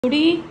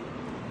পুরি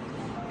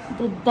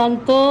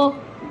দুর্দান্ত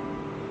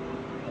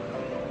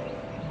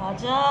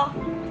ভাজা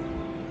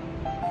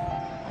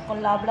এখন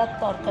লাবড়ার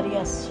তরকারি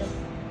আসছে।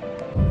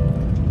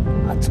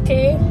 আজকে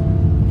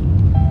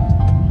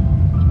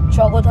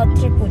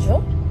জগদ্ধাত্রী পুজো,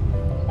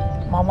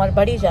 মামার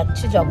বাড়ি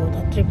যাচ্ছি।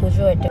 জগদ্ধাত্রী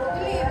পুজো এটা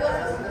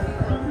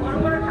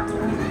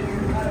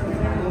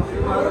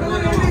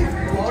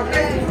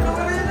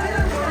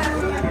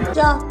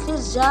যা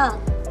প্লিজ যা।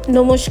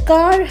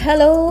 নমস্কার,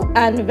 hello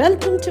and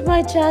welcome to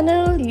my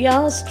channel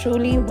yes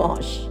truly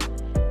মশ।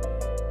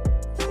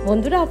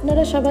 বন্ধুরা,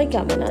 আপনারা সবাই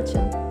কেমন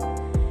আছেন?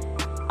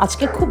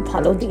 আজকে খুব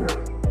ভালো দিন।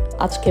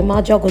 আজকে মা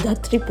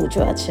জগদ্ধাত্রী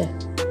পুজো আছে।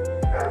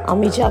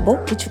 আমি যাব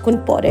কিছুক্ষণ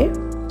পরে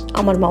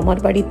আমার মামার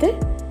বাড়িতে।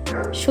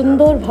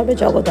 সুন্দরভাবে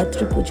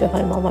জগদ্ধাত্রী পুজো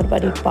হয় মামার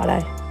বাড়ির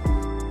পাড়ায়।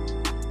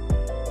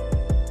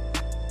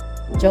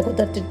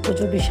 জগদ্ধাত্রীর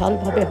পুজো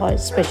বিশালভাবে হয়,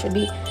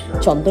 স্পেশালি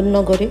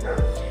চন্দননগরে,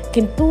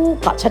 কিন্তু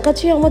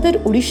কাছাকাছি আমাদের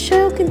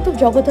উড়িষ্যায়ও কিন্তু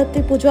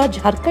জগদ্ধাত্রী পুজো, আর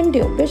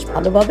ঝাড়খণ্ডেও বেশ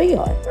ভালোভাবেই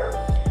হয়।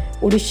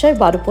 উড়িষ্যায়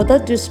বারোপদা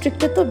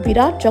ডিস্ট্রিক্টে তো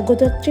বিরাট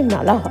জগদ্ধাত্রী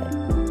মেলা হয়।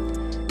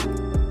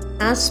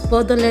 As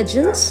per the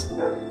legends,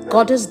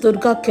 goddess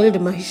Durga killed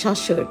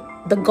Mahishasur.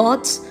 The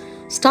gods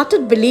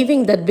started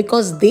believing that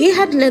because they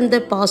had lent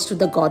their powers to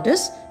the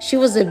goddess, she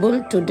was able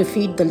to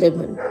defeat the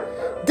demon.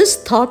 This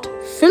thought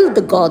filled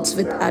the gods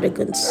with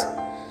arrogance.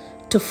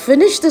 To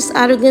finish this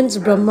arrogance,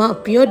 Brahma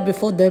appeared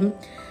before them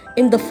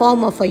in the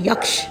form of a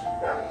yaksh.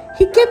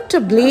 He kept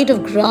a blade of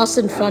grass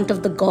in front of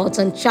the gods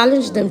and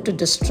challenged them to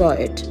destroy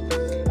it.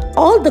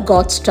 All the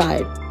gods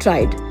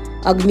tried,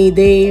 Agni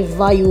Dev,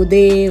 Vayu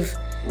Dev,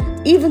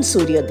 even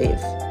Surya Dev,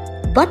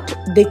 but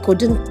they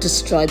couldn't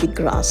destroy the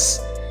grass.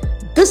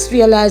 This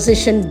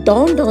realization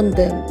dawned on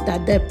them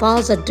that their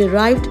powers are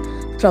derived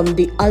from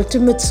the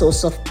ultimate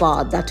source of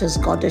power, that is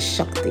Goddess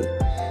Shakti.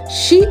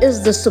 She is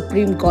the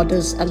supreme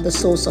goddess and the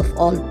source of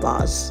all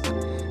powers.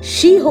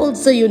 She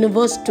holds the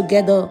universe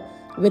together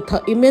with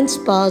her immense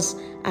powers,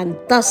 and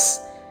thus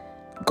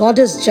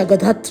Goddess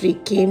Jagadhatri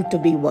came to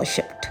be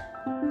worshipped.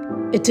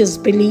 It is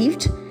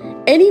believed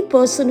any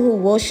person who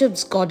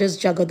worships Goddess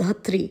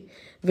Jagadhatri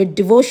with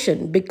devotion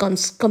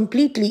becomes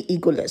completely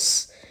egoless.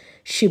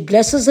 She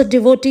blesses her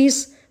devotees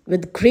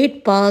with great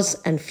powers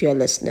and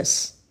fearlessness.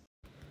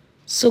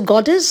 So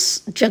Goddess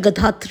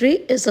Jagadhatri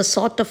is a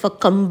sort of a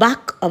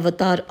comeback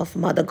avatar of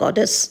Mother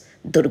Goddess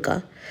Durga.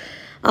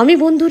 আমি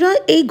বন্ধুরা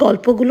এই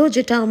গল্পগুলো,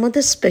 যেটা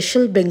আমাদের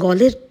special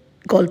বেঙ্গলের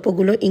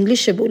গল্পগুলো,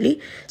 ইংলিশে বলি,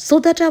 সো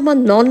দ্যাট আমার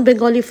নন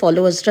বেঙ্গলি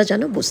ফলোয়ার্সরা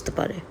যেন বুঝতে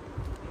পারে।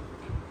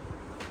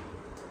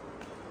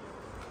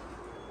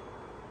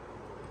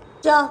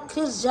 যা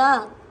প্লিজ যা,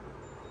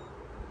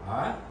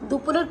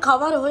 দুপুরের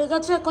খাবার হয়ে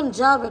গেছে, এখন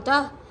যা বেটা।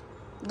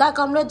 দেখ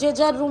আমরা যে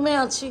যার রুমে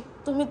আছি,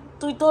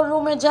 তুই তোর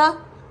রুমে যা।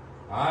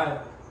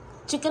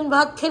 চিকেন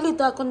ভাত খেলি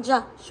তো, এখন যা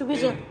শুবি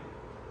যা।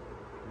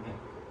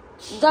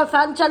 যা,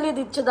 ফ্যান চালিয়ে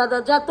দিচ্ছে দাদা,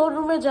 যা তোর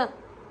রুমে যা।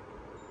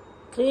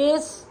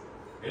 ক্রিস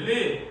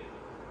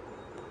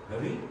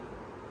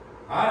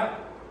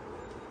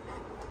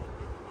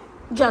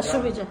যা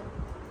শুবি যা।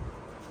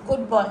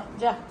 গুড বয়,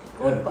 যা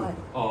গুড বয়।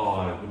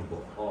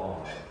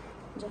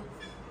 যা।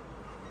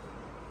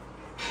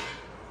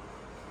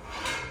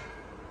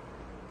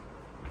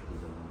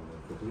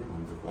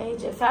 এই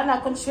যে ফ্যান,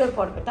 এখন শুয়ে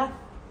পড় বেটা।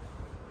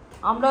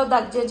 আমরাও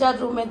দেখ যে যার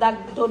রুমে, দেখ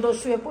ডোডো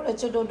শুয়ে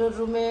পড়েছে ডোডোর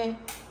রুমে,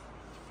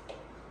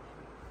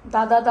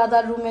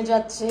 দাদার রুমে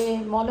যাচ্ছে,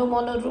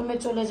 মনোর রুমে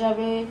চলে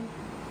যাবে।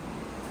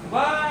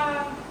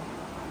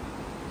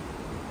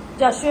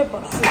 যা শুয়ে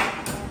পড়, শুয়ে।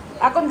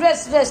 এখন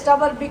রেস্ট,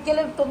 আবার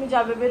বিকেলে তুমি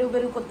যাবে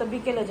বেরু করতে,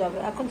 বিকেলে যাবে।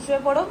 এখন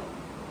শুয়ে পড়ো,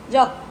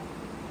 যাও।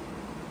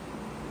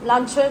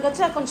 লাঞ্চ হয়ে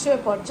গেছে, এখন শুয়ে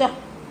পড়, যা।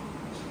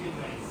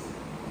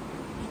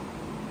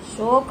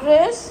 শোক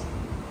রেস,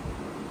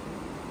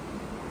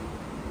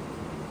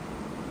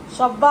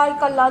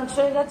 সবাইকার লাঞ্চ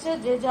হয়ে গেছে,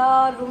 যে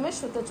যার রুমে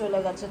শুতে চলে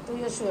গেছে,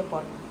 তুইও শুয়ে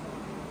পড়,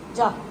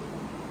 যা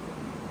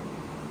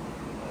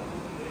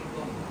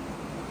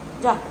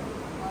যা।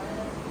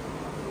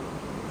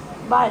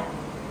 By.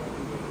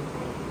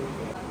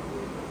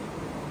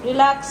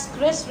 Relax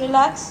Chris,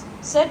 relax,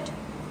 set.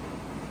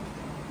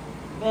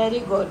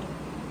 Very good.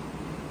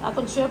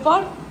 এখন শুয়ে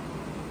পড়,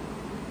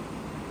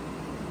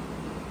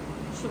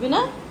 শুবি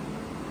না?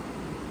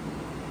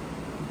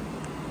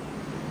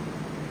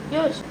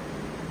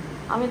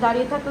 আমি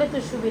দাঁড়িয়ে থাকলে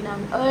তুই শুবি না।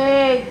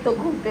 এই তো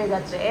ঘুম পেয়ে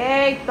গেছে,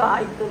 এই তো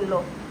হাই তুললো,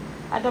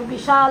 একটা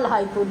বিশাল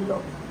হাই তুললো।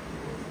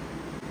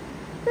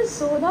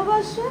 সোনা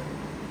বাচ্চা,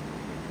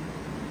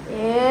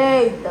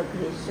 এই তো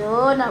ক্রিস,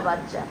 সোনা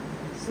বাচ্চা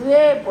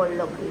শুয়ে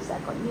পড়লো। ক্রিস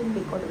এখন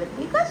নিম্বি করবে,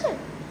 ঠিক আছে?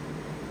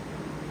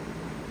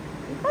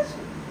 ঠিক আছে,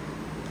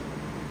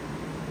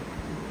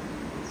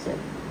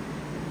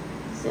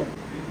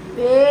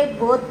 পেট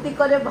ভর্তি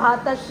করে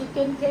ভাত আর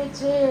চিকেন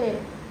খেয়েছে।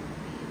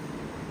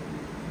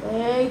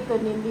 এই তো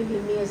নিম্বি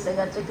এসে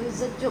গেছে,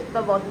 ক্রিসের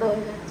চোখটা বন্ধ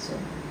হয়ে যাচ্ছে।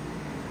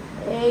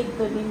 এই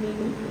তো নিম্বি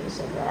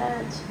এসে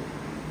গেছে।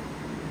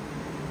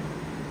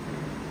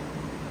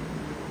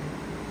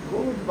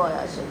 গুড বয়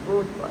আসে,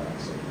 গুড বয়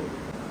আসে।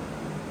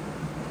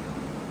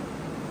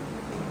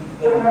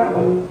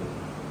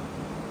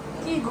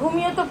 কি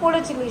ঘুমিয়ে তো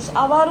পড়েছিলিস,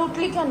 আবার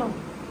উঠলি কেন?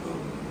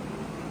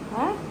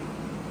 হ্যাঁ,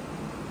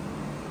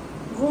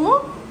 ঘুমো।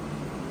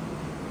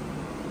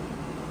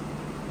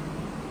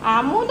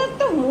 এমন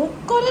একটা মুখ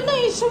করে না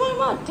এই সময়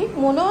মা, ঠিক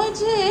মনে হয়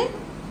যে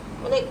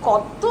মানে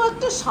কত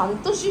একটা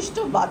শান্তশিষ্ট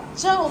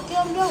বাচ্চা, ওকে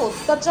আমরা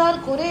অত্যাচার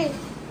করে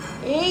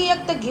এই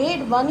একটা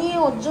গেট বানিয়ে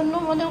ওর জন্য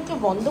মানে ওকে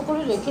বন্ধ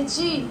করে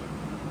রেখেছি।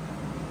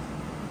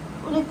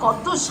 মানে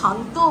কত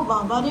শান্ত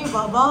বাবারে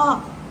বাবা,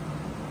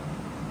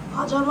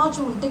 ভাজা মাছ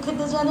উল্টে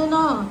খেতে জানে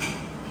না।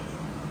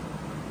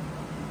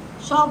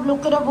 সব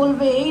লোকেরা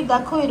বলবে এই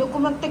দেখো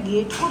এরকম একটা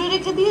গেট করে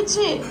রেখে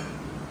দিয়েছে।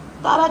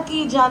 তারা কি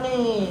জানে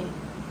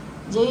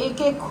যে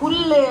একে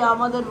খুললে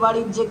আমাদের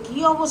বাড়ির যে কি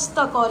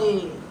অবস্থা করে?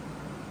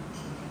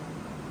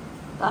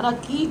 তারা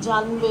কি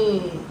জানবে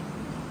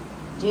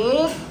যে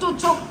একটু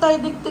চোখটা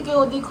এদিক থেকে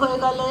ওদিক হয়ে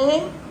গেলে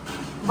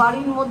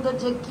বাড়ির মধ্যে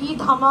যে কি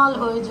ধামাল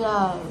হয়ে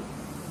যায়।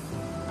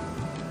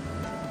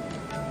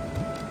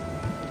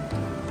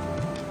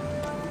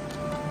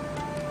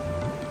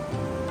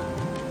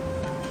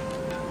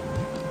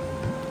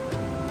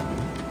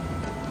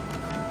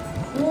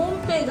 ঘুম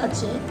পেয়ে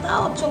গেছে,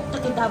 তাও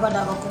চোখটাকে ডাবা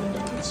ডাবা করে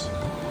রেখেছে।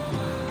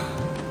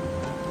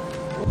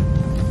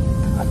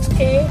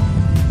 আজকে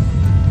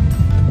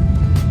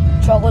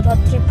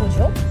জগদ্ধাত্রী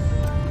পুজো,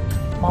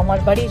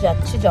 মামার বাড়ি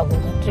যাচ্ছি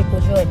জগদ্ধাত্রী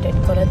পুজো অ্যাটেন্ড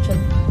করার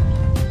জন্য।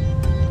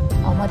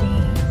 আমার এই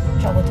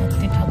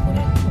জগদ্ধাত্রী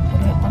ঠাকুরের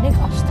উপরে অনেক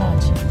আস্থা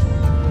আছে।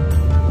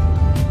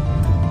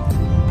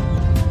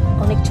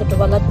 অনেক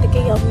ছোটবেলার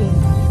থেকেই আমি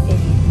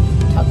এই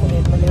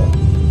ঠাকুরের মানে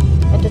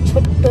একটা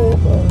ছোট্ট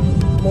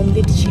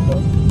মন্দির ছিল,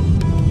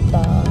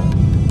 তা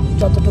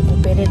যতটুকু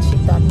পেরেছি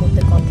তার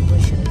মধ্যে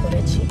কন্ট্রিবিউশন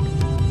করেছি।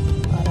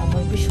 আর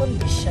আমার ভীষণ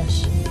বিশ্বাস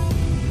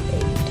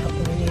এই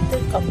ঠাকুরের।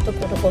 এদের আমি তো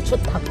কোনো বছর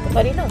থাকতে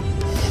পারি না,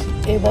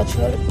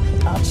 এবছর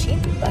আছি,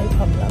 তাই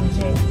ভাবলাম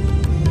যে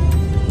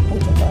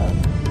পুজোটা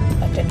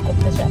অ্যাটেন্ড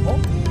করতে যাব।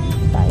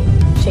 তাই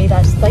সেই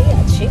রাস্তায়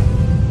আছি,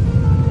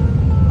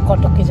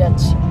 কটকে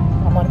যাচ্ছি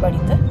আমার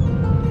বাড়িতে,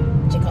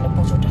 যেখানে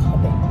পুজোটা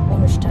হবে,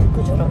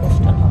 পুজোর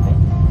অনুষ্ঠান হবে।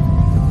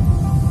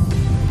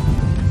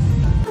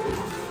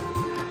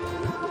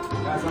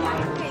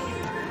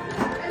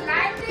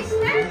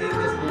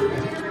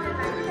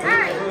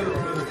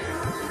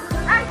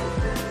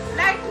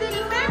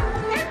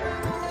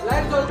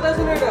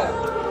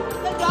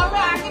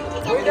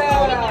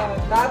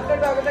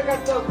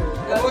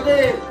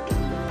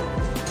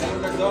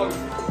 জল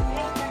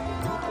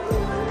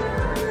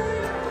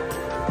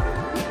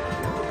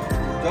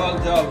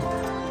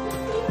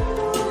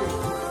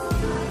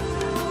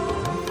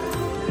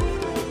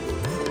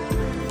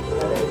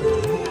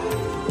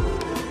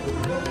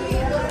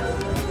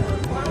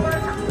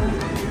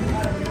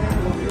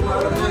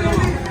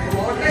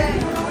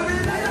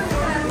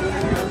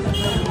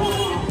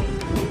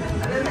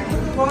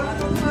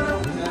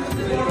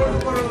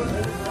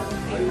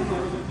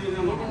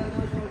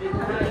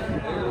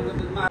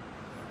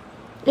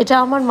এটা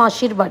আমার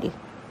মাসির বাড়ি,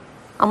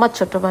 আমার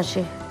ছোট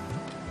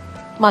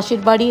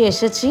মাসির বাড়ি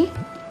এসেছি,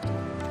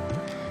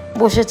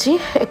 বসেছি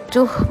একটু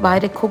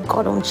বাইরে, খুব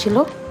গরম ছিল।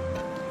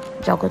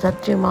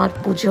 জগদ্ধাত্রী মার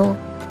পুজো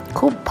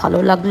খুব ভালো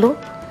লাগলো,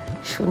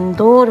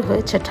 সুন্দর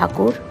হয়েছে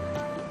ঠাকুর,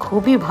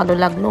 খুবই ভালো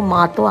লাগলো।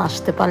 মা তো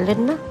আসতে পারলেন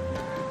না,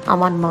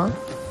 আমার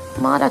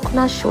মার এখন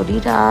আর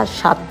শরীর আর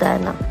সাথ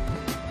দেয় না।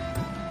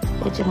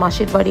 এই যে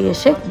মাসির বাড়ি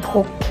এসে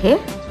ভোগ খেয়ে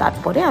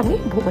তারপরে আমি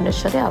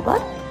ভুবনেশ্বরে আবার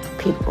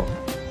ফিরবো।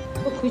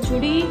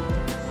 খিচুড়ি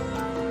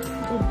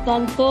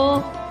দুর্দান্ত,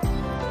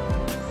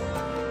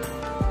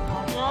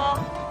 ভাজা,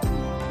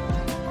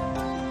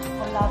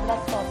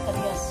 লাবড়ার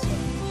তরকারি আসছে,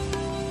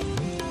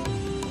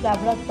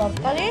 লাবড়ার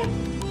তরকারি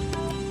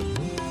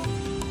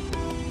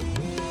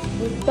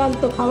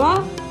দুর্দান্ত খাওয়া।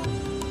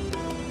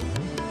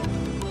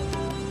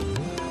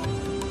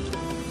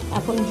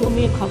 এখন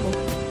জমিয়ে খাবো,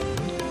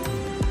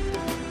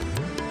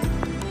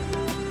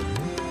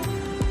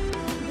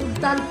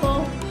 দুর্দান্ত।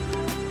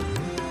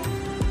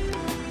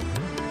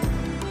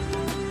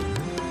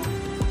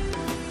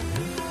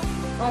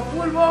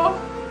 অপূর্ব,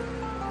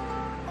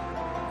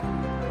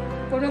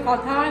 কোনো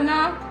কথা হয় না।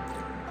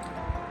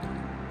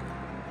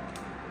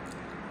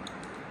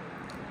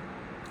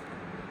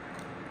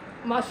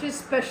 মাসির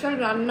স্পেশাল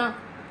রান্না,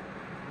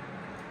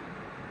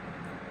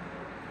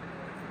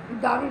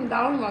 দারুণ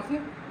দারুণ মাসি।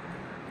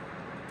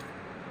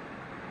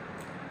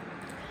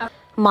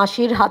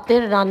 মাসির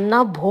হাতের রান্না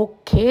ভোগ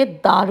খেয়ে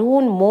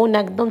দারুণ, মন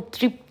একদম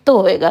তৃপ্ত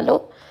হয়ে গেল।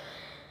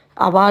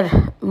 আবার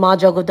মা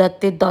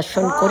জগদ্ধাত্রীর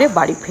দর্শন করে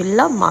বাড়ি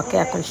ফিরলাম। মাকে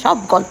এখন সব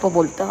গল্প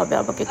বলতে হবে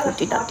আমাকে,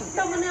 খুঁটিনাটি।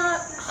 মানে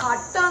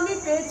হাটটা আমি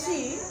পেয়েছি,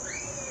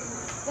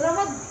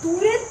 আমার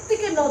দূরের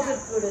থেকে নজর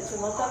পড়েছে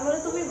মা। তার মানে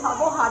তুমি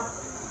ভাবো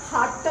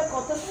হাটটা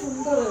কত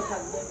সুন্দর হয়ে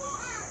থাকবে।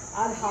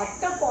 আর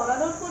হাটটা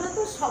পরানোর পরে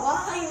তো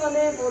সবাই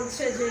মানে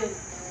বলছে যে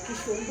কি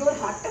সুন্দর,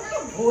 হাটটা পুরো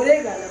ভরে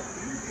গেল।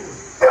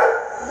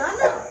 না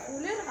না,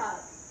 ফুলের হাট,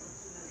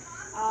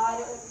 আর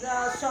ওটা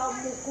সব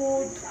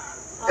মুকুট,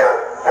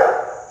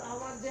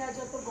 আমার দেয়া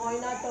যত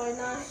গয়না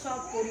টয়না সব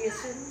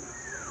পরিয়েছেন।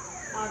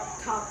 আর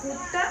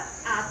ঠাকুরটা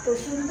এত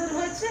সুন্দর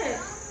হয়েছে,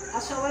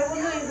 আর সবাই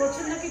বললো এই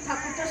বছর নাকি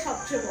ঠাকুরটা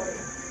সবচেয়ে বড়,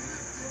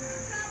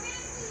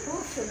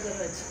 খুব সুন্দর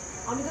হয়েছে।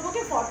 আমি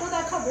তোমাকে ফটো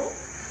দেখাবো।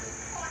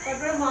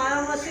 তারপরে মায়া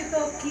মাসি তো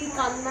কি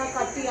কান্না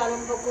কাটি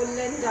আরম্ভ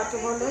করলেন, যাকে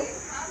বলো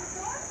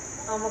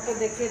আমাকে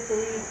দেখে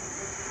তুই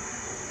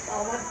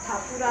আমার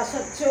ঠাকুর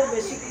আসার চেয়েও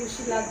বেশি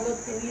খুশি লাগলো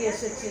তুই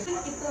এসেছিস,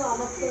 কিন্তু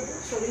আমার তো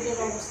শরীরের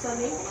অবস্থা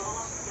নেই।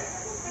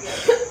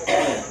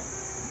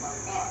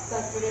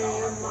 তারপরে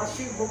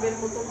মাসি ভোগের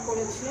মতন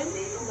করেছিলেন,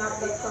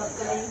 নারকেল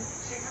তরকারি,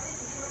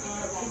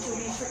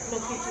 খিচুড়ি, শুকনো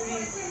খিচুড়ি,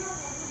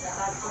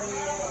 তারপরে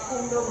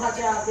কুমড়ো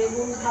ভাজা,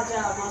 বেগুন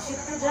ভাজা, মাসির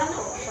তো জানো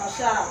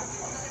শশা,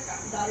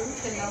 দারুণ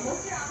খেলাম।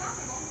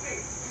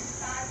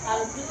 আর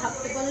একটু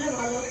থাকতে পারলে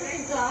ভালো হতো,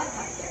 কিন্তু আর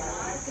থাকতে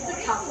পারলাম না। কিন্তু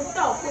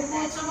ঠাকুরটা অপূর্ব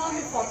হয়েছে,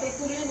 আমি ফটো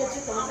তুলে এনেছি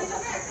তোমাকে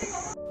দেখাবো।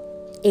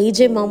 এই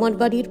যে মামার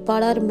বাড়ির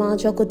পাড়ার মা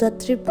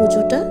জগদ্ধাত্রীর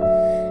পুজোটা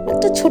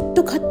একটা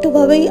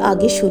ছোট্টখাট্টোভাবেই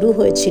আগে শুরু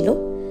হয়েছিল।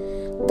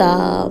 তা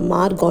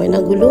মার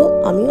গয়নাগুলো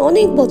আমি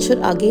অনেক বছর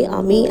আগে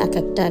আমি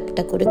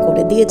একটা করে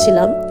করে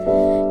দিয়েছিলাম,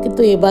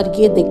 কিন্তু এবার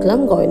গিয়ে দেখলাম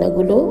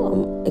গয়নাগুলো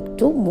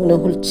একটু মনে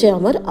হচ্ছে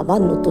আমার আবার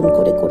নতুন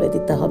করে করে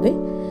দিতে হবে।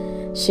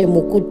 সে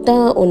মুকুটটা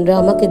ওনরা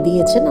আমাকে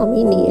দিয়েছেন, আমি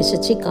নিয়ে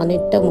এসেছি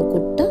কানেরটা,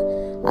 মুকুটটা।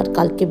 আর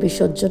কালকে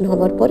বিসর্জন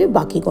হওয়ার পরে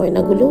বাকি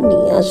গয়নাগুলো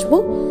নিয়ে আসব।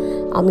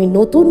 আমি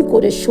নতুন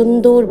করে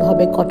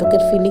সুন্দরভাবে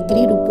কটকের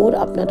ফিলিগ্রির উপর,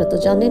 আপনারা তো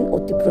জানেন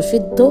অতি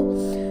প্রসিদ্ধ,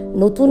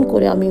 নতুন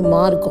করে আমি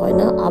মার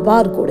গয়না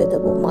আবার করে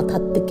দেব,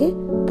 মাথার থেকে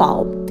পা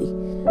অবধি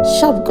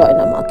সব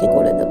গয়না মাকে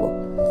করে দেব।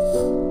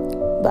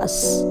 বাস,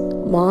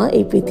 মা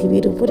এই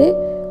পৃথিবীর উপরে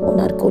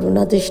ওনার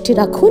করুণা দৃষ্টি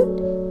রাখুন,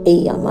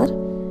 এই আমার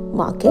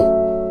মাকে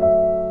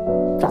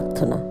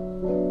প্রার্থনা।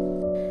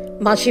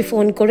 মাসি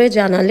ফোন করে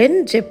জানালেন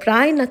যে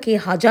প্রায় নাকি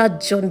 1000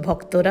 জন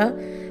ভক্তরা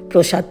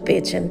প্রসাদ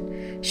পেয়েছেন।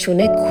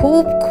 শুনে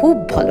খুব খুব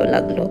ভালো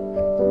লাগলো।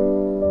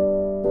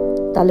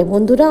 তাহলে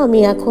বন্ধুরা, আমি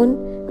এখন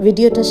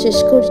ভিডিওটা শেষ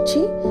করছি।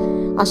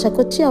 আশা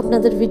করছি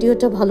আপনাদের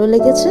ভিডিওটা ভালো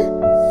লেগেছে।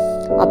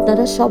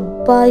 আপনারা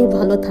সবাই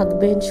ভালো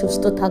থাকবেন,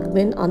 সুস্থ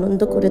থাকবেন,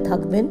 আনন্দ করে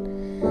থাকবেন।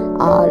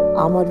 আর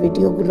আমার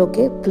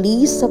ভিডিওগুলোকে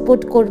প্লিজ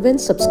সাপোর্ট করবেন,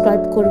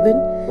 সাবস্ক্রাইব করবেন।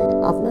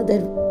 আপনাদের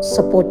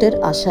সাপোর্টের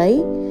আশায়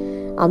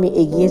আমি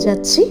এগিয়ে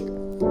যাচ্ছি।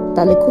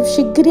 তাহলে খুব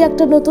শিগগিরই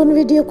একটা নতুন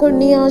ভিডিও করে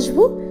নিয়ে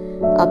আসবো।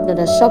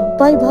 আপনারা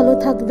সবাই ভালো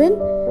থাকবেন,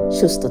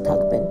 সুস্থ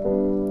থাকবেন।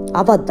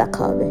 আবার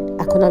দেখা হবে।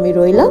 এখন আমি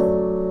রইলাম,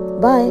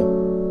 বাই।